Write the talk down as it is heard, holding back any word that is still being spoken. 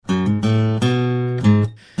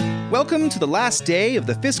Welcome to the last day of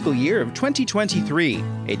the fiscal year of 2023,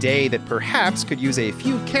 a day that perhaps could use a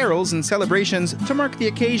few carols and celebrations to mark the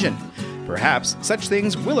occasion. Perhaps such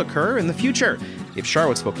things will occur in the future, if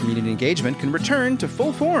Charlottesville community engagement can return to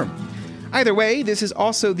full form. Either way, this is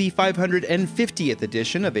also the 550th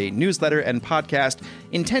edition of a newsletter and podcast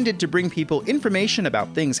intended to bring people information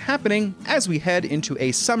about things happening as we head into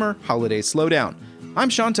a summer holiday slowdown. I'm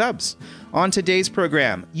Sean Tubbs. On today's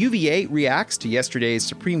program, UVA reacts to yesterday's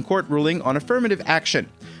Supreme Court ruling on affirmative action.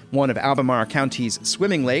 One of Albemarle County's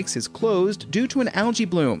swimming lakes is closed due to an algae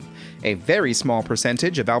bloom. A very small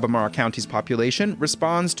percentage of Albemarle County's population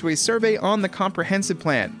responds to a survey on the comprehensive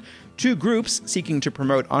plan. Two groups seeking to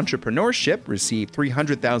promote entrepreneurship received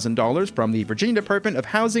 $300,000 from the Virginia Department of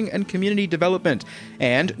Housing and Community Development.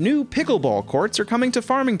 And new pickleball courts are coming to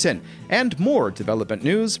Farmington. And more development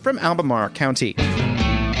news from Albemarle County.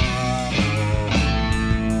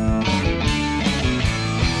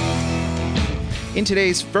 In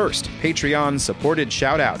today's first Patreon-supported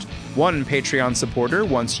shoutout, one Patreon supporter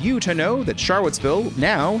wants you to know that Charlottesville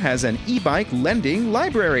now has an e-bike lending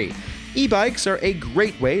library. E-bikes are a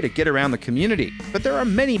great way to get around the community, but there are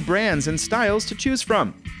many brands and styles to choose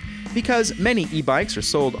from. Because many e-bikes are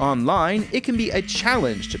sold online, it can be a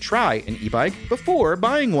challenge to try an e-bike before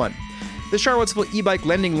buying one. The Charlottesville e-bike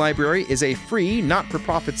lending library is a free,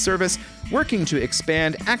 not-for-profit service working to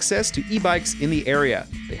expand access to e-bikes in the area.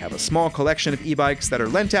 They have a small collection of e-bikes that are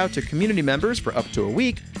lent out to community members for up to a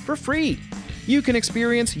week for free. You can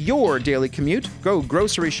experience your daily commute, go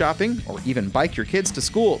grocery shopping, or even bike your kids to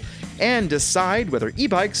school, and decide whether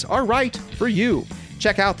e-bikes are right for you.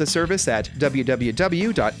 Check out the service at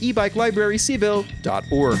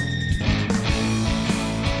www.ebikelibraryseville.org.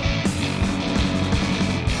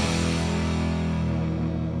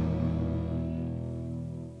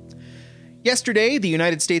 Yesterday, the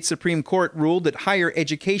United States Supreme Court ruled that higher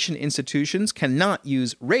education institutions cannot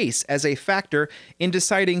use race as a factor in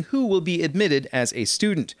deciding who will be admitted as a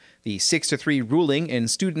student. The 6-3 ruling in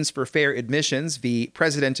Students for Fair Admissions v.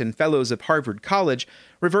 President and Fellows of Harvard College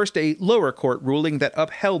reversed a lower court ruling that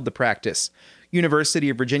upheld the practice. University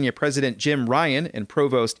of Virginia President Jim Ryan and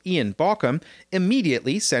Provost Ian Baucom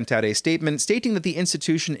immediately sent out a statement stating that the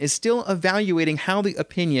institution is still evaluating how the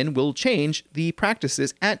opinion will change the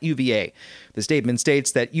practices at UVA. The statement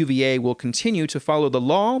states that UVA will continue to follow the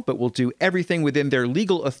law, but will do everything within their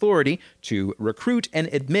legal authority to recruit and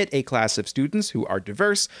admit a class of students who are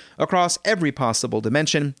diverse across every possible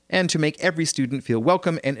dimension, and to make every student feel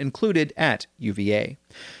welcome and included at UVA.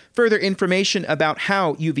 Further information about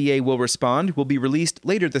how UVA will respond will be released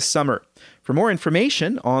later this summer. For more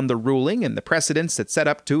information on the ruling and the precedents that set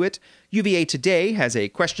up to it, UVA Today has a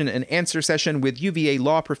question and answer session with UVA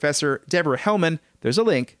law professor Deborah Hellman. There's a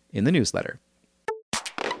link in the newsletter.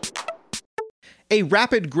 A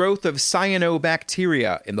rapid growth of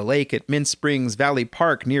cyanobacteria in the lake at Mint Springs Valley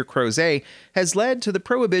Park near Crozet has led to the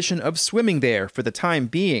prohibition of swimming there for the time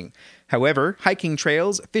being. However, hiking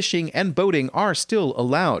trails, fishing, and boating are still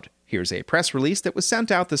allowed. Here's a press release that was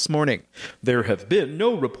sent out this morning. There have been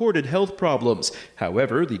no reported health problems.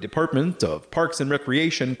 However, the Department of Parks and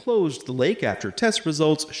Recreation closed the lake after test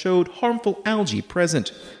results showed harmful algae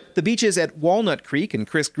present. The beaches at Walnut Creek and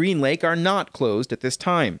Chris Green Lake are not closed at this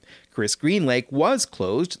time. Chris Green Lake was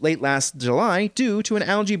closed late last July due to an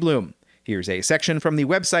algae bloom. Here's a section from the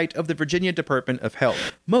website of the Virginia Department of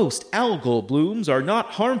Health. Most algal blooms are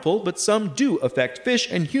not harmful, but some do affect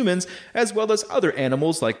fish and humans, as well as other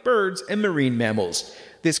animals like birds and marine mammals.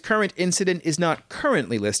 This current incident is not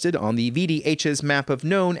currently listed on the VDH's map of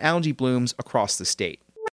known algae blooms across the state.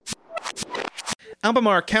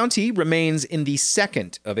 Albemarle County remains in the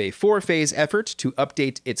second of a four-phase effort to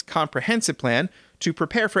update its comprehensive plan to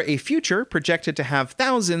prepare for a future projected to have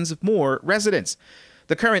thousands of more residents.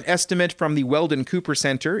 The current estimate from the Weldon Cooper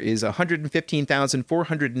Center is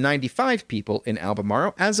 115,495 people in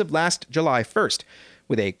Albemarle as of last July 1st,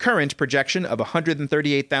 with a current projection of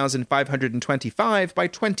 138,525 by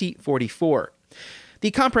 2044.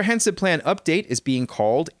 The comprehensive plan update is being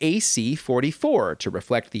called AC44 to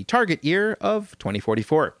reflect the target year of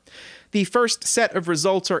 2044. The first set of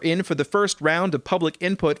results are in for the first round of public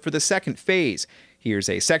input for the second phase. Here's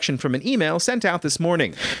a section from an email sent out this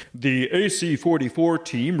morning. The AC44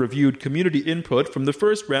 team reviewed community input from the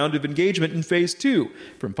first round of engagement in Phase 2,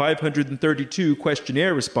 from 532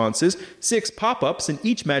 questionnaire responses, 6 pop-ups in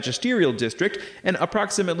each magisterial district, and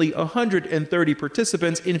approximately 130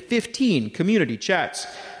 participants in 15 community chats.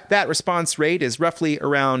 That response rate is roughly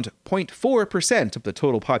around 0.4% of the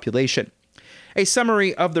total population. A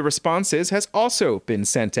summary of the responses has also been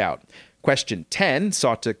sent out. Question 10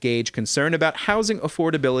 sought to gauge concern about housing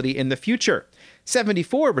affordability in the future.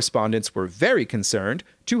 74 respondents were very concerned,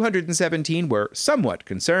 217 were somewhat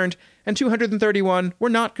concerned, and 231 were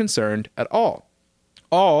not concerned at all.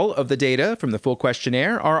 All of the data from the full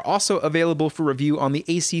questionnaire are also available for review on the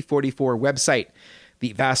AC44 website.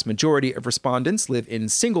 The vast majority of respondents live in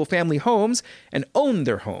single-family homes and own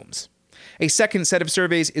their homes. A second set of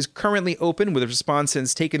surveys is currently open with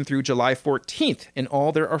responses taken through July 14th. In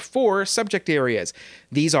all, there are 4 subject areas.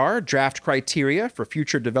 These are draft criteria for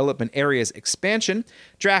future development areas expansion,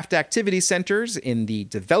 draft activity centers in the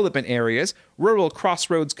development areas, rural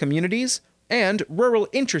crossroads communities, and rural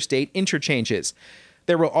interstate interchanges.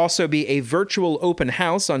 There will also be a virtual open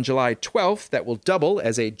house on July 12th that will double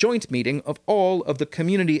as a joint meeting of all of the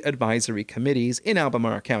community advisory committees in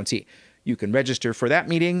Albemarle County. You can register for that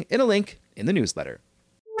meeting in a link in the newsletter.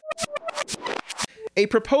 A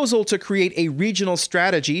proposal to create a regional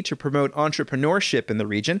strategy to promote entrepreneurship in the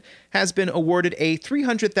region has been awarded a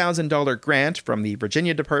 $300,000 grant from the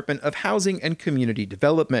Virginia Department of Housing and Community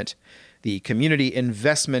Development. The Community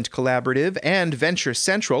Investment Collaborative and Venture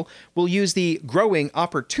Central will use the Growing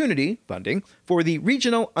Opportunity funding for the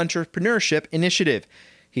Regional Entrepreneurship Initiative.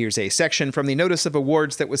 Here's a section from the notice of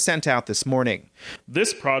awards that was sent out this morning.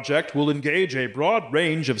 This project will engage a broad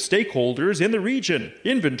range of stakeholders in the region,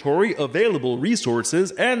 inventory available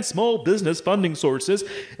resources and small business funding sources,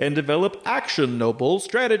 and develop actionable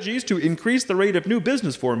strategies to increase the rate of new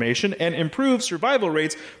business formation and improve survival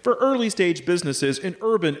rates for early-stage businesses in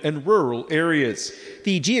urban and rural areas.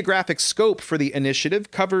 The geographic scope for the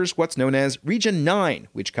initiative covers what's known as Region 9,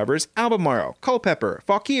 which covers Albemarle, Culpeper,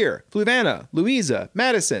 Fauquier, Fluvanna, Louisa,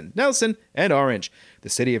 Madison, Nelson, and Orange, the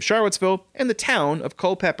city of Charlottesville, and the town of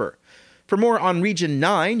Culpeper. For more on Region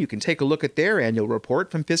 9, you can take a look at their annual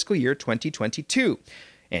report from fiscal year 2022.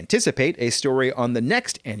 Anticipate a story on the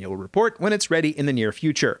next annual report when it's ready in the near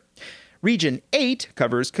future. Region 8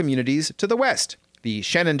 covers communities to the west. The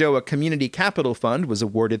Shenandoah Community Capital Fund was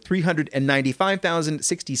awarded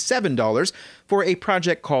 $395,067 for a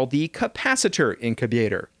project called the Capacitor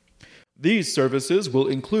Incubator. These services will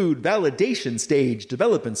include validation stage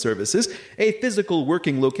development services, a physical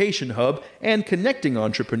working location hub, and connecting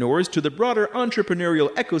entrepreneurs to the broader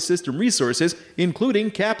entrepreneurial ecosystem resources,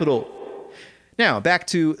 including capital. Now, back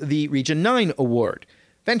to the Region 9 award.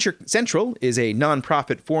 Venture Central is a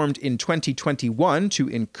nonprofit formed in 2021 to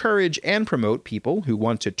encourage and promote people who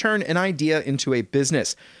want to turn an idea into a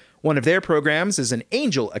business. One of their programs is an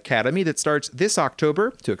Angel Academy that starts this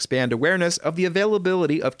October to expand awareness of the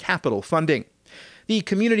availability of capital funding. The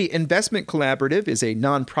Community Investment Collaborative is a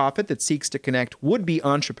nonprofit that seeks to connect would-be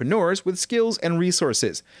entrepreneurs with skills and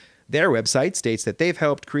resources. Their website states that they've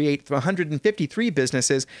helped create 153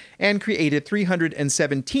 businesses and created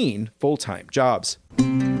 317 full-time jobs.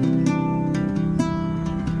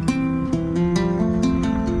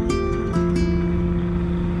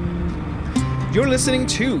 You're listening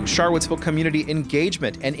to Charlottesville Community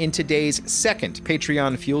Engagement, and in today's second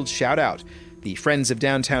Patreon-fueled shout-out, the Friends of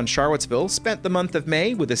Downtown Charlottesville spent the month of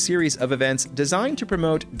May with a series of events designed to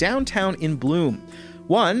promote Downtown in Bloom.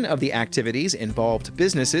 One of the activities involved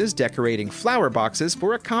businesses decorating flower boxes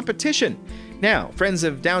for a competition. Now, Friends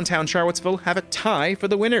of Downtown Charlottesville have a tie for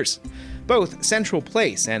the winners. Both Central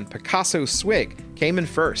Place and Picasso Swig came in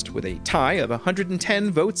first with a tie of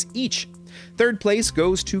 110 votes each. Third place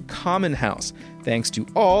goes to Common House. Thanks to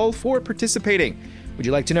all for participating. Would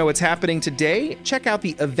you like to know what's happening today? Check out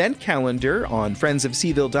the event calendar on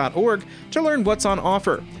friendsofseaville.org to learn what's on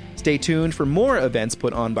offer. Stay tuned for more events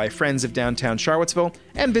put on by Friends of Downtown Charlottesville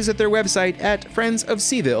and visit their website at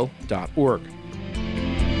friendsofseaville.org.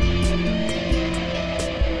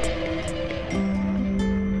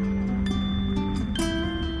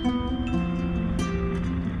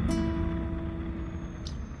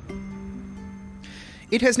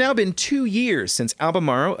 It has now been 2 years since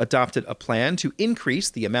Albemarle adopted a plan to increase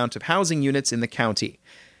the amount of housing units in the county.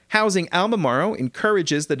 Housing Albemarle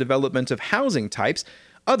encourages the development of housing types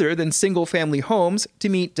other than single-family homes to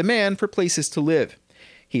meet demand for places to live.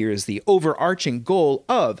 Here's the overarching goal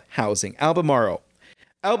of Housing Albemarle.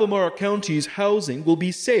 Albemarle County's housing will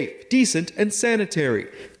be safe, decent, and sanitary,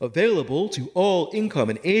 available to all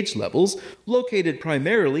income and age levels, located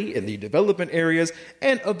primarily in the development areas,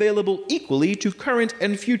 and available equally to current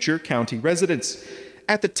and future county residents.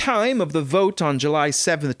 At the time of the vote on July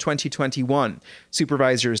 7, 2021,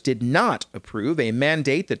 supervisors did not approve a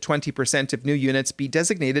mandate that 20% of new units be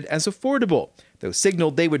designated as affordable, though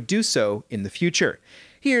signaled they would do so in the future.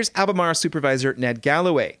 Here's Albemarle Supervisor Ned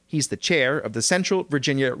Galloway. He's the chair of the Central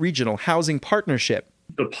Virginia Regional Housing Partnership.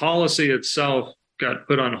 The policy itself got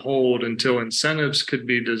put on hold until incentives could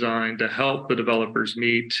be designed to help the developers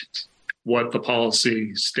meet what the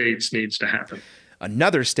policy states needs to happen.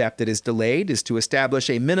 Another step that is delayed is to establish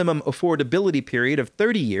a minimum affordability period of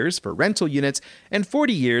 30 years for rental units and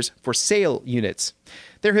 40 years for sale units.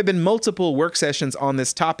 There have been multiple work sessions on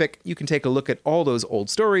this topic. You can take a look at all those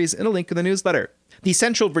old stories in a link in the newsletter. The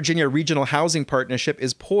Central Virginia Regional Housing Partnership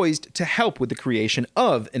is poised to help with the creation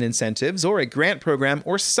of an incentives or a grant program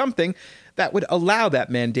or something that would allow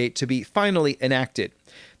that mandate to be finally enacted.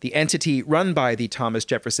 The entity run by the Thomas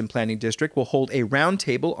Jefferson Planning District will hold a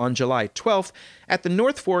roundtable on July 12th at the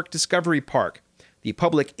North Fork Discovery Park. The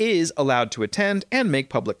public is allowed to attend and make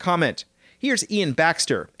public comment. Here's Ian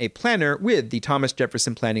Baxter, a planner with the Thomas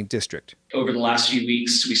Jefferson Planning District. Over the last few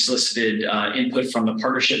weeks, we solicited input from the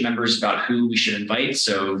partnership members about who we should invite.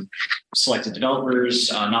 So selected developers,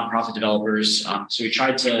 nonprofit developers. So we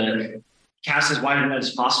tried to cast as wide a net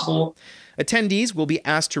as possible. Attendees will be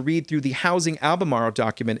asked to read through the Housing Albemarle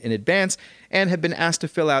document in advance and have been asked to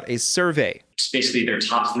fill out a survey. It's basically their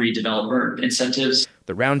top 3 developer incentives.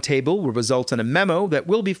 The roundtable will result in a memo that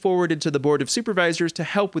will be forwarded to the Board of Supervisors to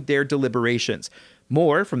help with their deliberations.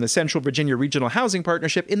 More from the Central Virginia Regional Housing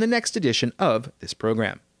Partnership in the next edition of this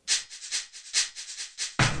program.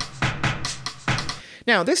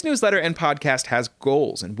 Now, this newsletter and podcast has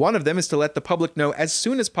goals, and one of them is to let the public know as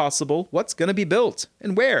soon as possible what's going to be built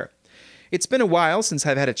and where. It's been a while since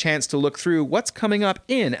I've had a chance to look through what's coming up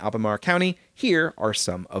in Albemarle County. Here are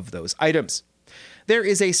some of those items. There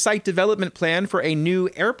is a site development plan for a new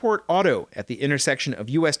airport auto at the intersection of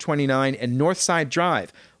US 29 and Northside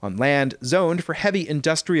Drive on land zoned for heavy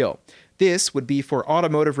industrial. This would be for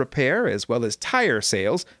automotive repair as well as tire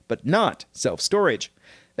sales, but not self-storage.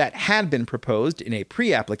 That had been proposed in a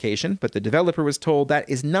pre-application, but the developer was told that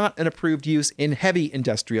is not an approved use in heavy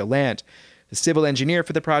industrial land. The civil engineer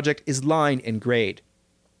for the project is Line and Grade.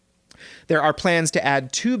 There are plans to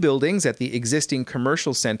add 2 buildings at the existing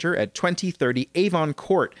commercial center at 2030 Avon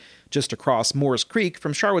Court, just across Moores Creek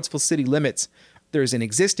from Charlottesville city limits. There's an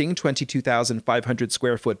existing 22,500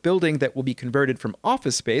 square foot building that will be converted from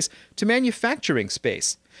office space to manufacturing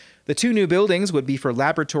space. The 2 new buildings would be for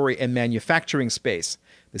laboratory and manufacturing space.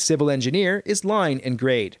 The civil engineer is Line and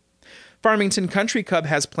Grade. Farmington Country Club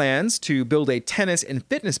has plans to build a tennis and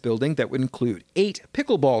fitness building that would include 8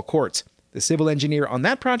 pickleball courts. The civil engineer on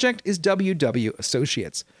that project is WW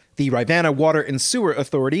Associates. The Rivanna Water and Sewer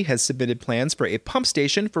Authority has submitted plans for a pump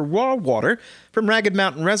station for raw water from Ragged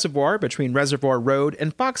Mountain Reservoir between Reservoir Road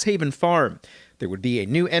and Foxhaven Farm. There would be a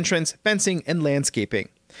new entrance, fencing, and landscaping.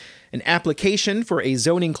 An application for a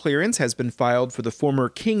zoning clearance has been filed for the former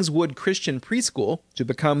Kingswood Christian Preschool to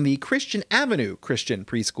become the Christian Avenue Christian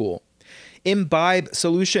Preschool. Imbibe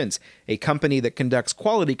Solutions, a company that conducts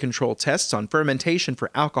quality control tests on fermentation for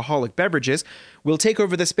alcoholic beverages, will take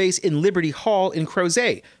over the space in Liberty Hall in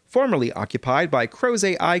Crozet, formerly occupied by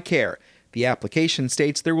Crozet Eye Care. The application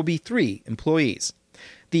states there will be 3 employees.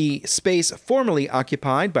 The space formerly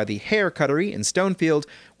occupied by the Hair Cuttery in Stonefield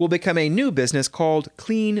will become a new business called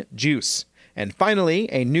Clean Juice. And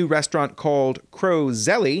finally, a new restaurant called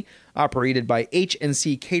Crozelli, operated by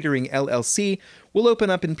H&C Catering LLC, will open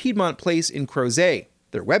up in Piedmont Place in Crozet.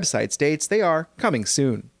 Their website states they are coming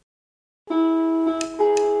soon.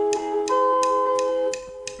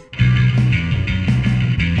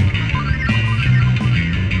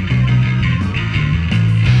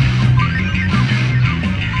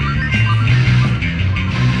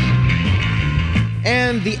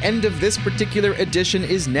 And the end of this particular edition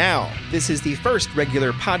is now. This is the first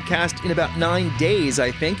regular podcast in about 9 days,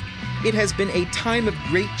 I think. It has been a time of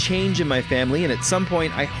great change in my family, and at some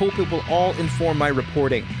point I hope it will all inform my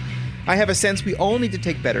reporting. I have a sense we all need to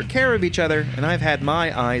take better care of each other, and I've had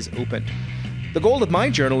my eyes opened. The goal of my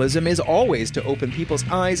journalism is always to open people's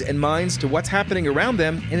eyes and minds to what's happening around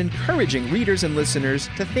them and encouraging readers and listeners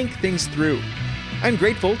to think things through. I'm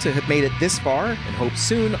grateful to have made it this far and hope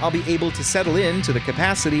soon I'll be able to settle in to the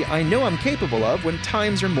capacity I know I'm capable of when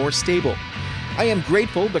times are more stable. I am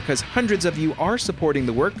grateful because hundreds of you are supporting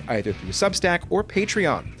the work either through Substack or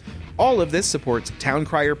Patreon. All of this supports Town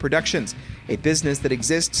Crier Productions, a business that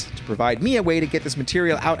exists to provide me a way to get this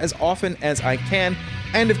material out as often as I can.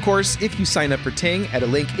 And of course, if you sign up for Ting at a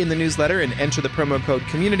link in the newsletter and enter the promo code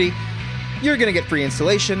COMMUNITY, you're going to get free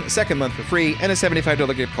installation, a second month for free, and a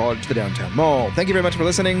 $75 gift card to the downtown mall. Thank you very much for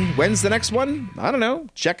listening. When's the next one? I don't know.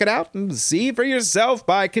 Check it out and see for yourself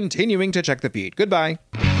by continuing to check the feed. Goodbye.